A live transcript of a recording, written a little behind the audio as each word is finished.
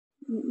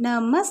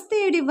नमस्ते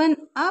एवरीवन,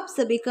 आप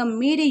सभी का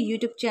मेरे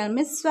YouTube चैनल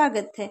में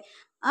स्वागत है।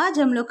 आज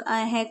हम लोग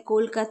आए हैं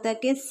कोलकाता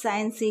के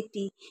साइंस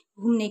सिटी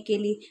घूमने के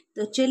लिए।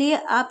 तो चलिए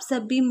आप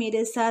सब भी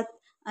मेरे साथ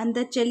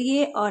अंदर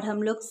चलिए और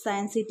हम लोग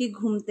साइंस सिटी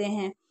घूमते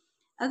हैं।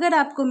 अगर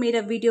आपको मेरा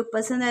वीडियो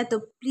पसंद आए तो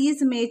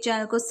प्लीज़ मेरे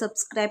चैनल को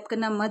सब्सक्राइब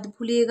करना मत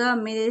भूलिएगा।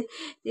 मेरे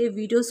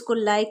वीडियोस को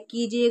लाइक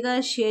कीजिएगा,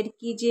 शेयर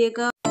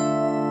कीजिएगा।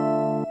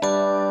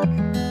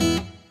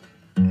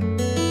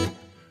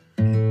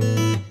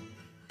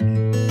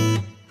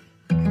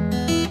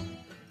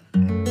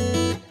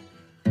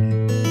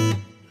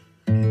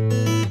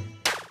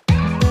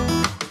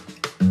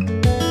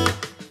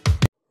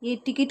 ये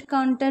टिकट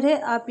काउंटर है।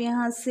 आप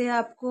यहाँ से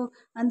आपको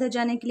अंदर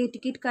जाने के लिए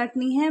टिकट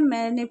काटनी है।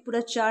 मैंने पूरा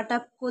चार्ट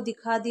आपको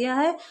दिखा दिया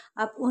है,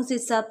 आप उस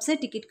हिसाब से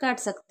टिकट काट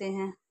सकते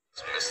हैं।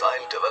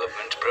 Missile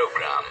development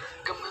program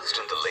commenced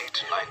in the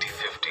late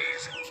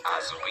 1950s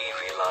as we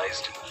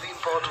realized the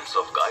importance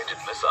of guided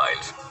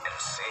missiles in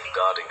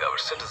safeguarding our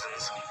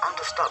citizens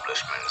and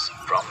establishments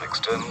from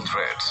external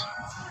threats.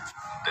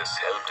 This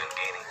helped in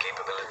gaining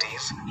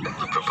capabilities in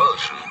the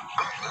propulsion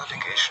and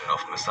navigation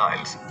of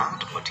missiles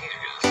and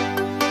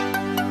materials.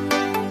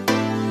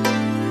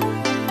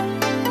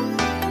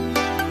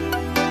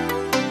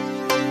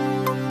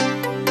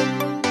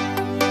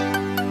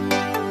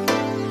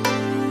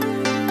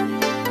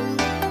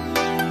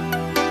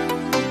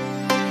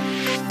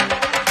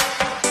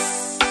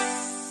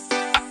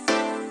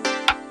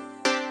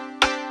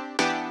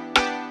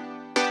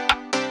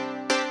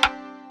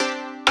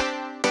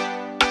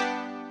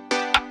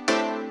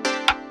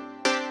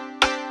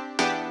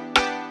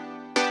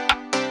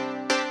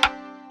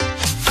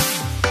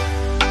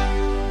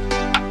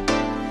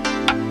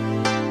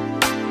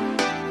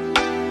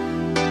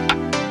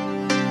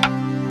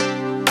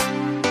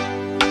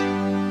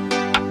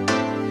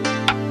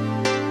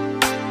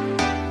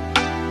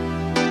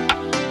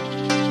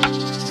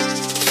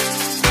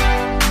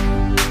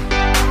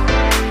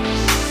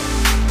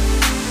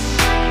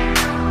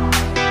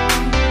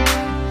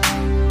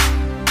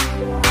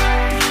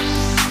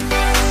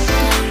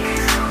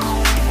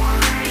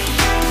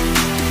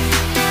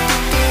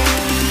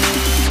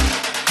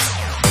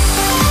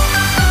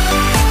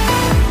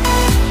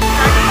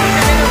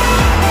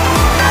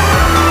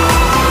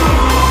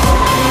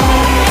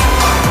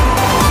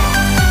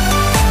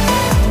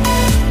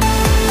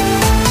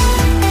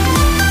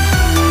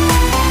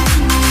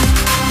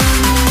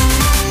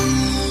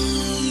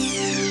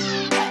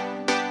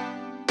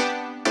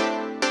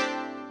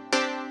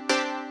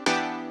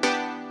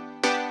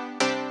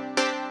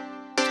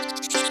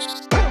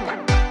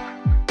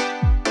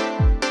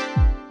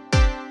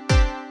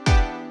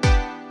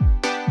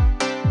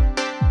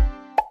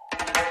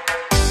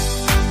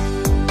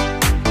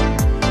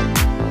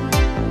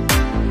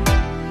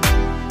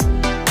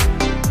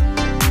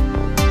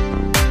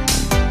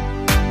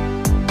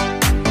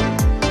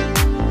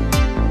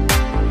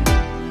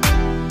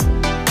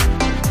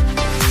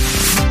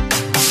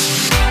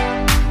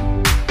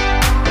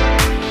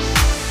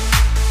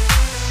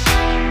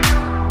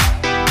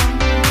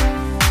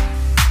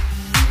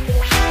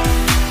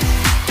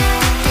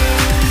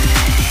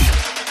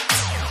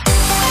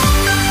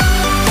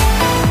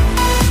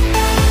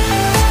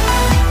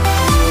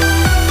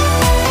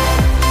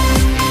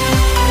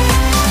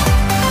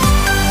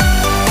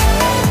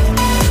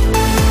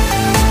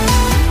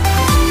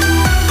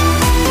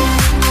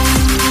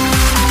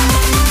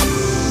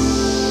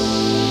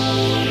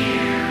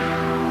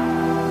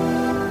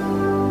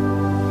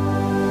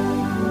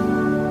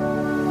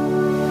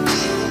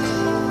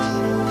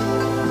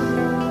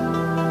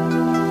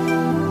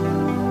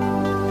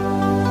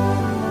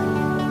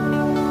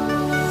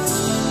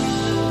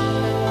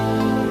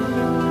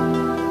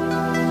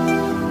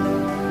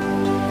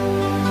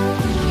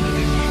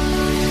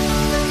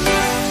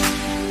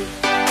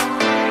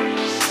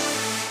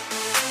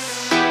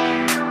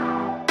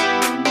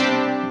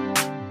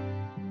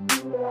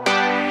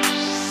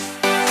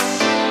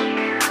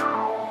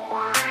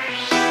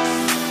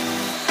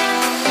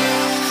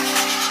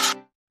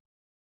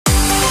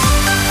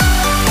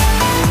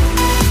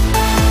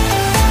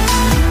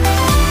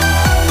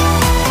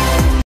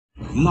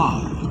 लाल,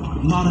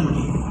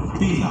 नारंगी,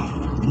 पीला,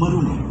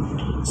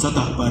 maroon,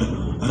 सतह पर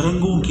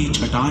रंगों की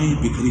छटाएं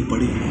बिखरी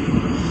पड़ी हैं।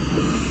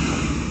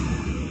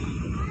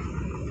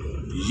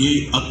 ये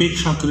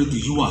अपेक्षाकृत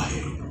युवा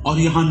है और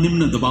यहाँ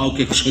निम्न दबाव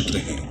के क्षेत्र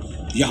हैं।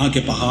 यहाँ के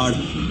पहाड़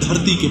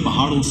धरती के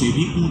पहाड़ों से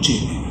भी ऊंचे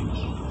हैं।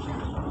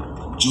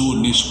 जो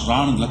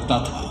निष्प्राण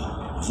लगता था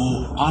वो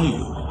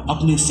आयु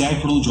अपने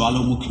सैकड़ों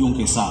ज्वालामुखियों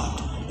के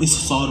साथ इस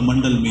सौर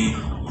मंडल में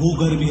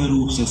भूगर्भीय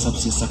रूप से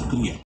सबसे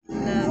सक्रिय।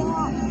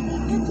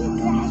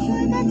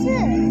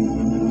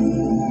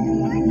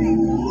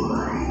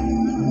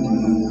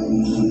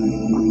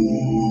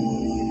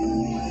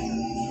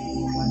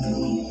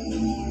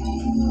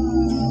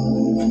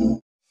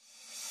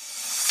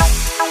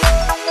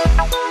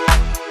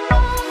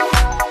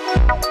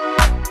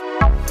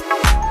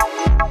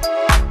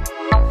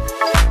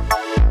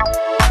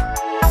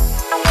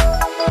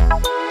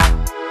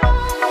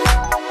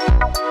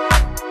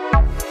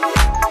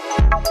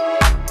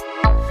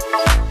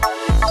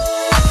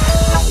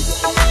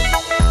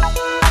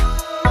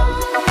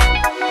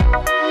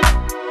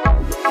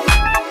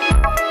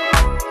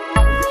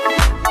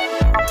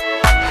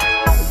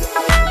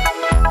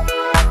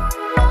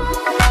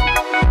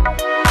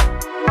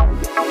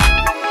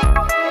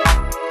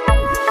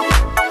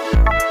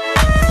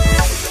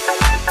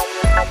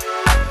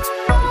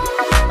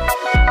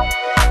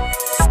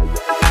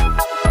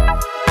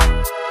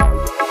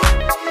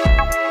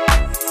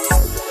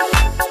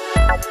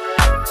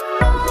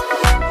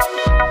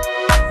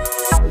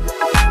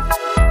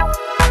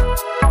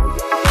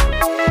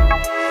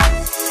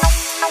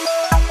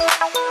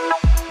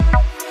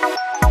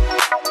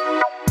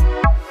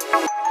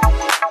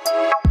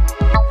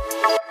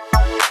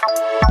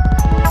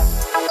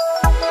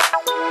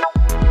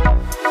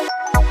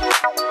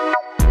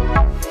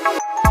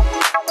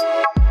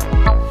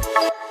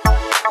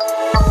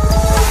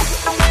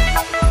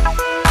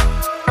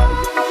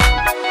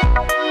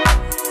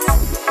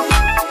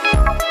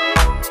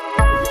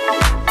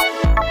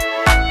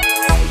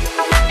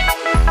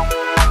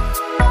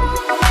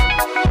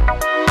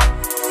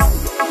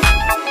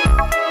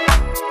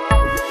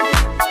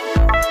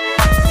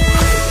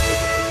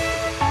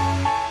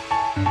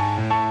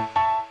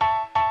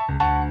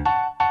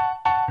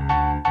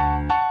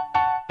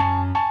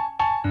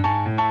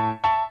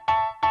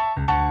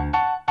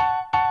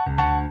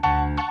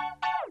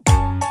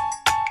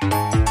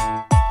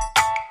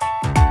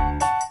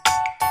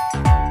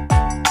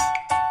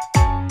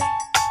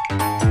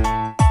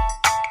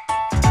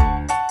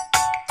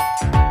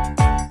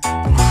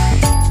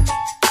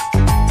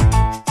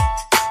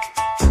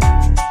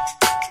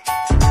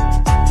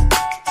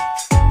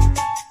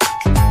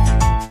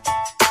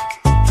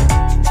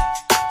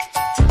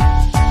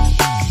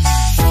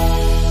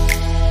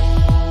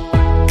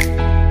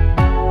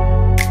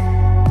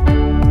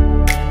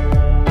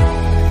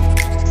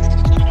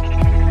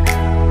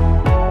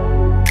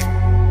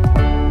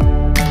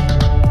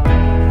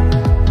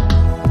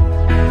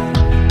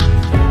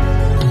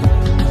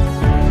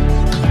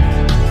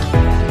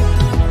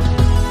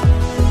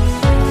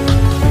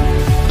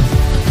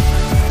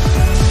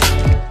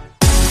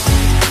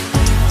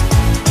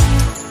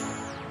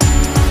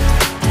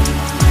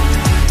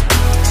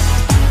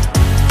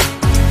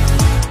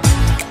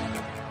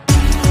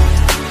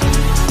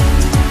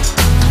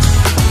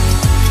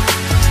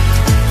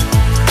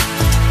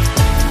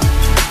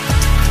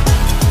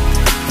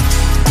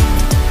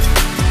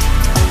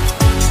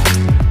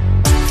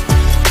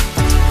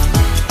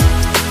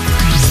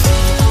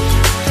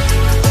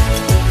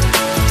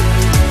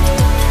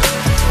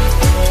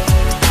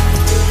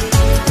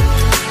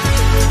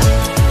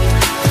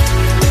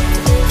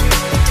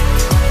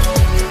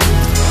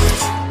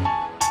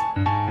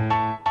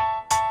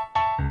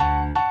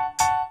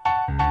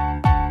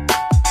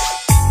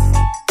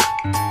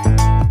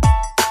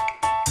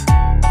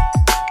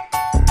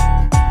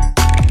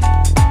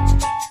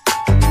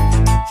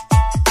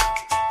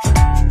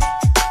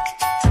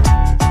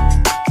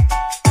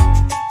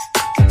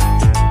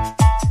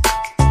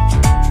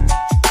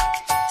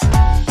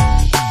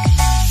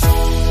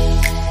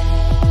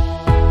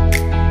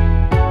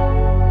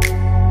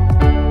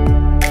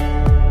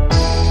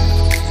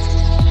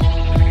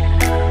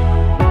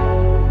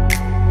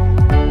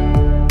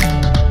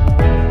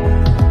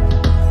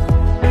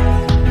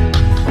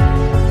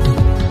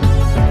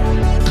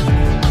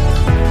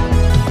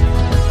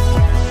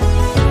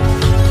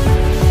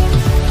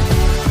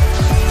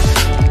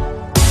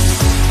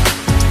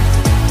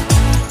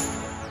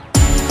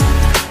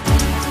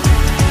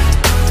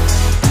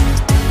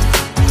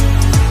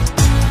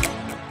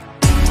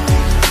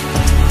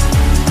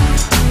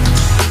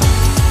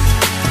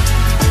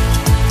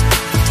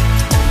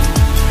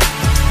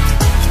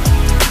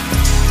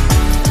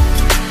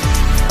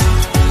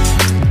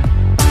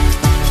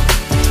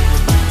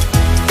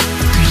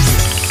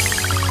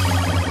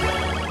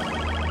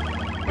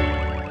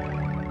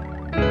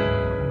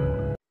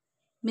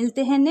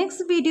 मिलते हैं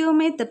नेक्स्ट वीडियो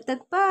में, तब तक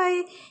बाय।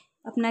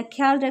 अपना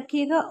ख्याल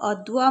रखिएगा और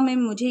दुआ में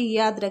मुझे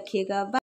याद रखिएगा। बाय।